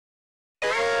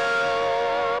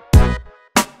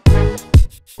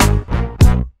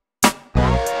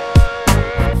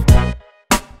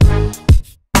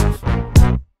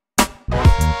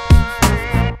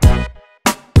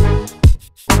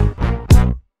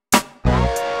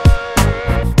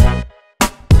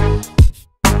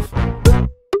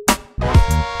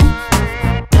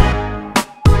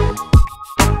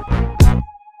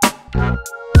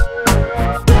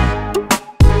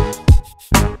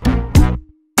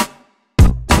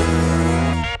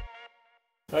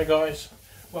Hi guys,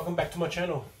 welcome back to my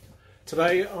channel.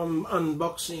 Today I'm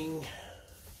unboxing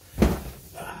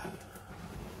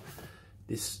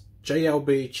this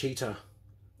JLB CHEETAH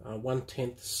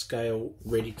 1/10 scale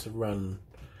ready to run.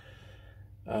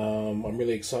 I'm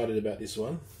really excited about this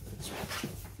one. It's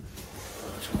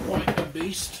quite a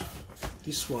beast.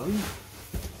 This one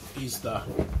is the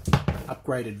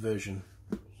upgraded version,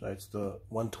 so it's the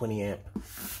 120 amp.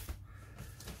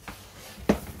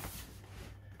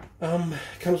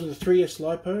 Comes with a 3S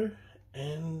LiPo,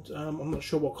 and I'm not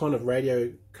sure what kind of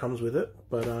radio comes with it,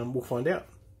 but we'll find out.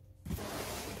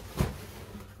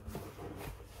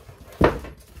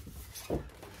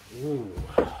 Ooh.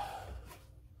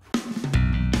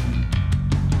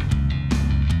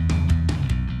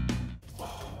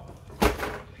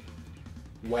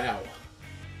 Wow,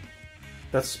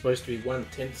 that's supposed to be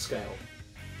 1/10 scale.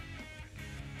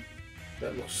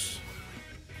 That looks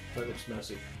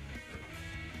massive.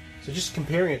 So just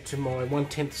comparing it to my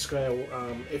 1/10 scale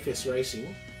FS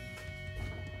Racing,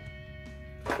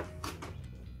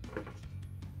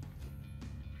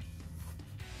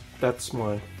 that's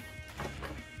my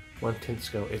 1/10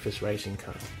 scale FS Racing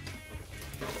car.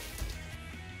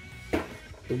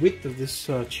 The width of this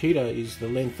CHEETAH is the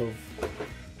length of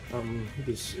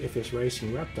this FS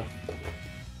Racing Raptor.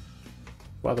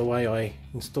 By the way, I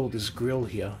installed this grill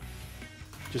here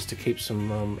just to keep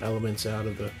some elements out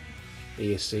of the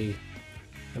ESC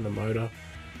and the motor.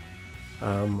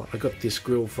 I got this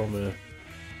grill from the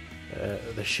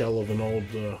shell of an old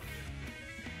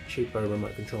cheapo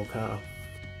remote control car,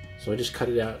 so I just cut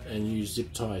it out and used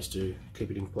zip ties to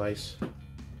keep it in place.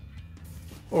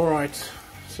 Alright,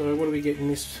 so what do we get in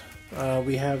this?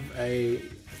 We have a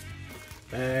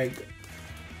bag.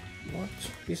 What?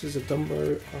 This is a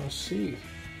DumboRC.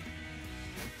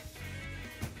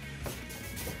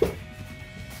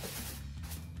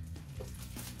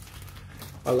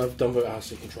 I love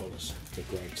DumboRC controllers, they're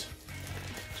great.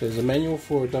 So there's a manual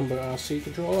for a DumboRC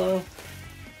controller,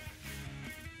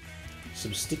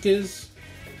 some stickers,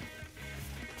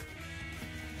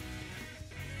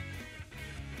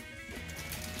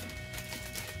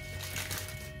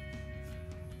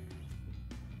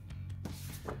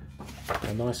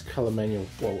 a nice colour manual,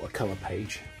 well, a colour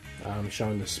page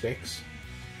showing the specs.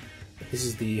 This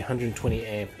is the 120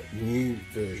 amp new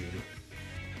version.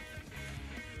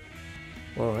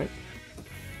 Alright.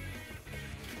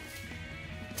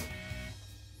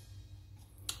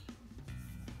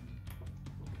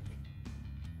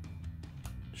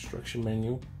 Instruction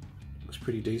manual. Looks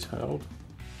pretty detailed.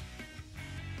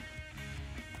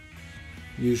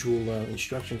 Usual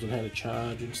instructions on how to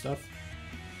charge and stuff.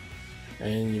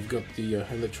 And you've got the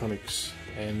electronics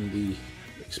and the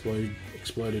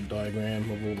exploded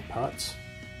diagram of all the parts.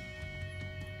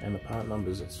 And the part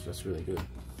numbers, that's really good.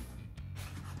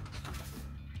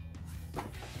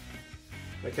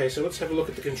 Okay, so let's have a look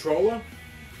at the controller.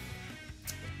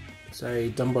 It's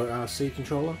a DumboRC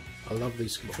controller. I love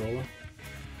this controller.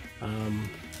 I've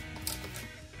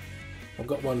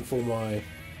got one for my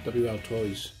WL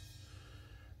Toys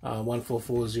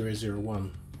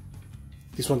 144001.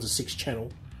 This one's a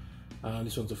 6-channel.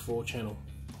 This one's a 4-channel.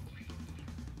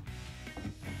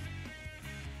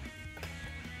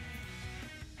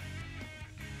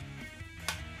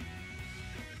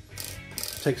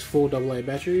 Takes 4 AA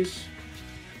batteries.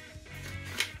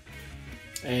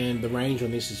 And the range on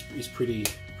this is pretty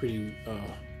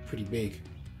big,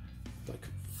 like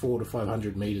 400 to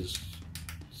 500 meters.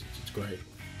 It's great.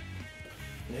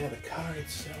 Now the car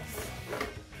itself.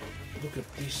 Look at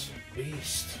this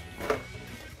beast.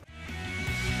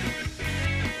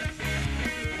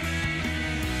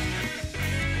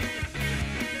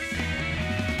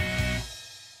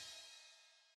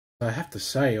 I have to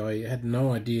say, I had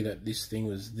no idea that this thing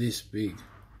was this big.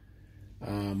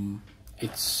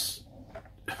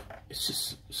 It's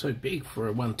just so big for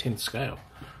a 1/10 scale.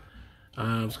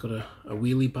 It's got a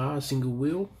wheelie bar, single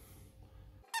wheel.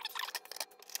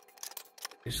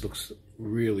 This looks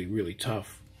really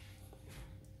tough.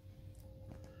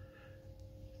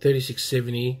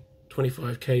 3670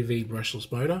 25 kV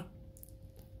brushless motor.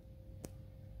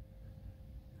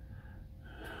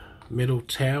 Metal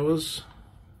towers,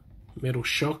 metal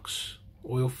shocks,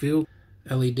 oil filled,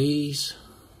 LEDs.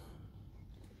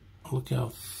 Look how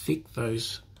thick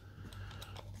those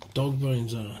dog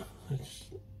bones are.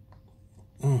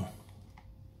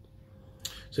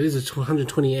 So this is a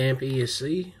 120 amp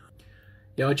ESC.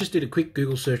 Yeah, I just did a quick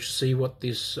Google search to see what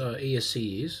this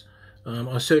ESC is.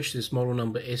 I searched this model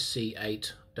number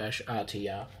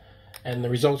SC8-RTR, and the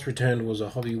results returned was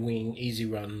a Hobby Wing Easy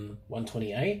Run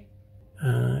 120A.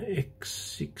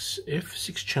 X6F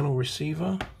 6-channel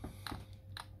receiver.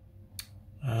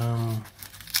 The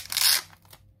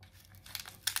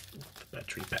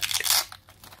battery pack.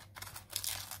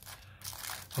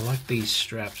 I like these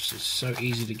straps, it's so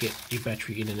easy to get your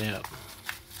battery in and out.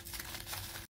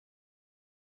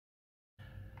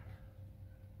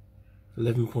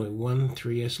 .1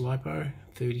 3S LiPo,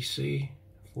 30C,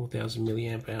 4000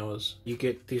 milliamp hours. You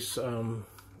get this 2S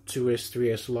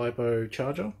 3S LiPo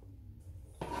charger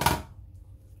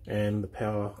and the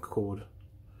power cord.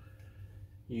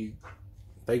 They've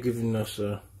given us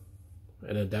an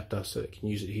adapter so that can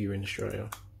use it here in Australia.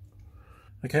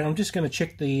 Okay, I'm just going to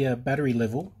check the battery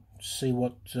level, see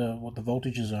what the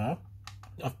voltages are.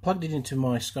 I've plugged it into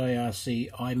my SKYRC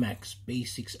iMAX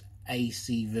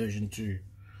B6AC version 2.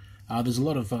 There's a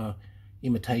lot of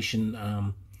imitation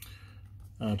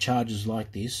chargers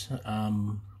like this,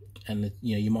 and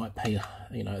you might pay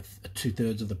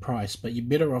 2/3 of the price, but you're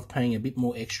better off paying a bit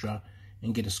more extra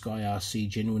and get a SKYRC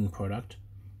genuine product,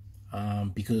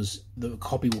 because the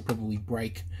copy will probably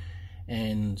break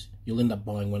and you'll end up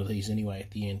buying one of these anyway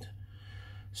at the end.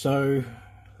 So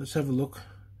let's have a look.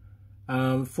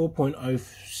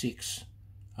 4.06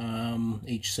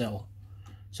 each cell,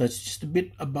 so it's just a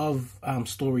bit above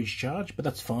storage charge, but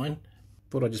that's fine.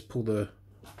 Thought I'd just pull the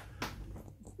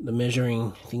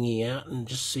measuring thingy out and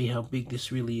just see how big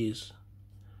this really is.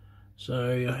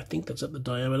 So I think that's at the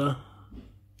diameter.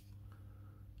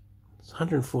 It's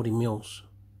 140 mils.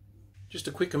 Just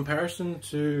a quick comparison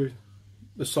to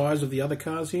the size of the other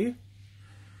cars here.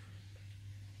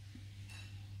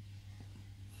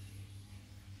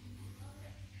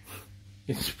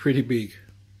 It's pretty big.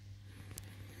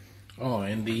 Oh,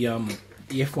 and the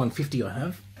F-150 I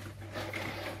have.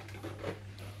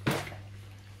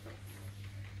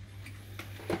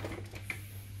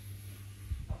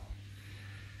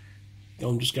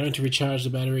 I'm just going to recharge the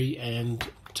battery and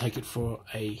take it for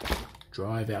a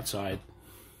drive outside.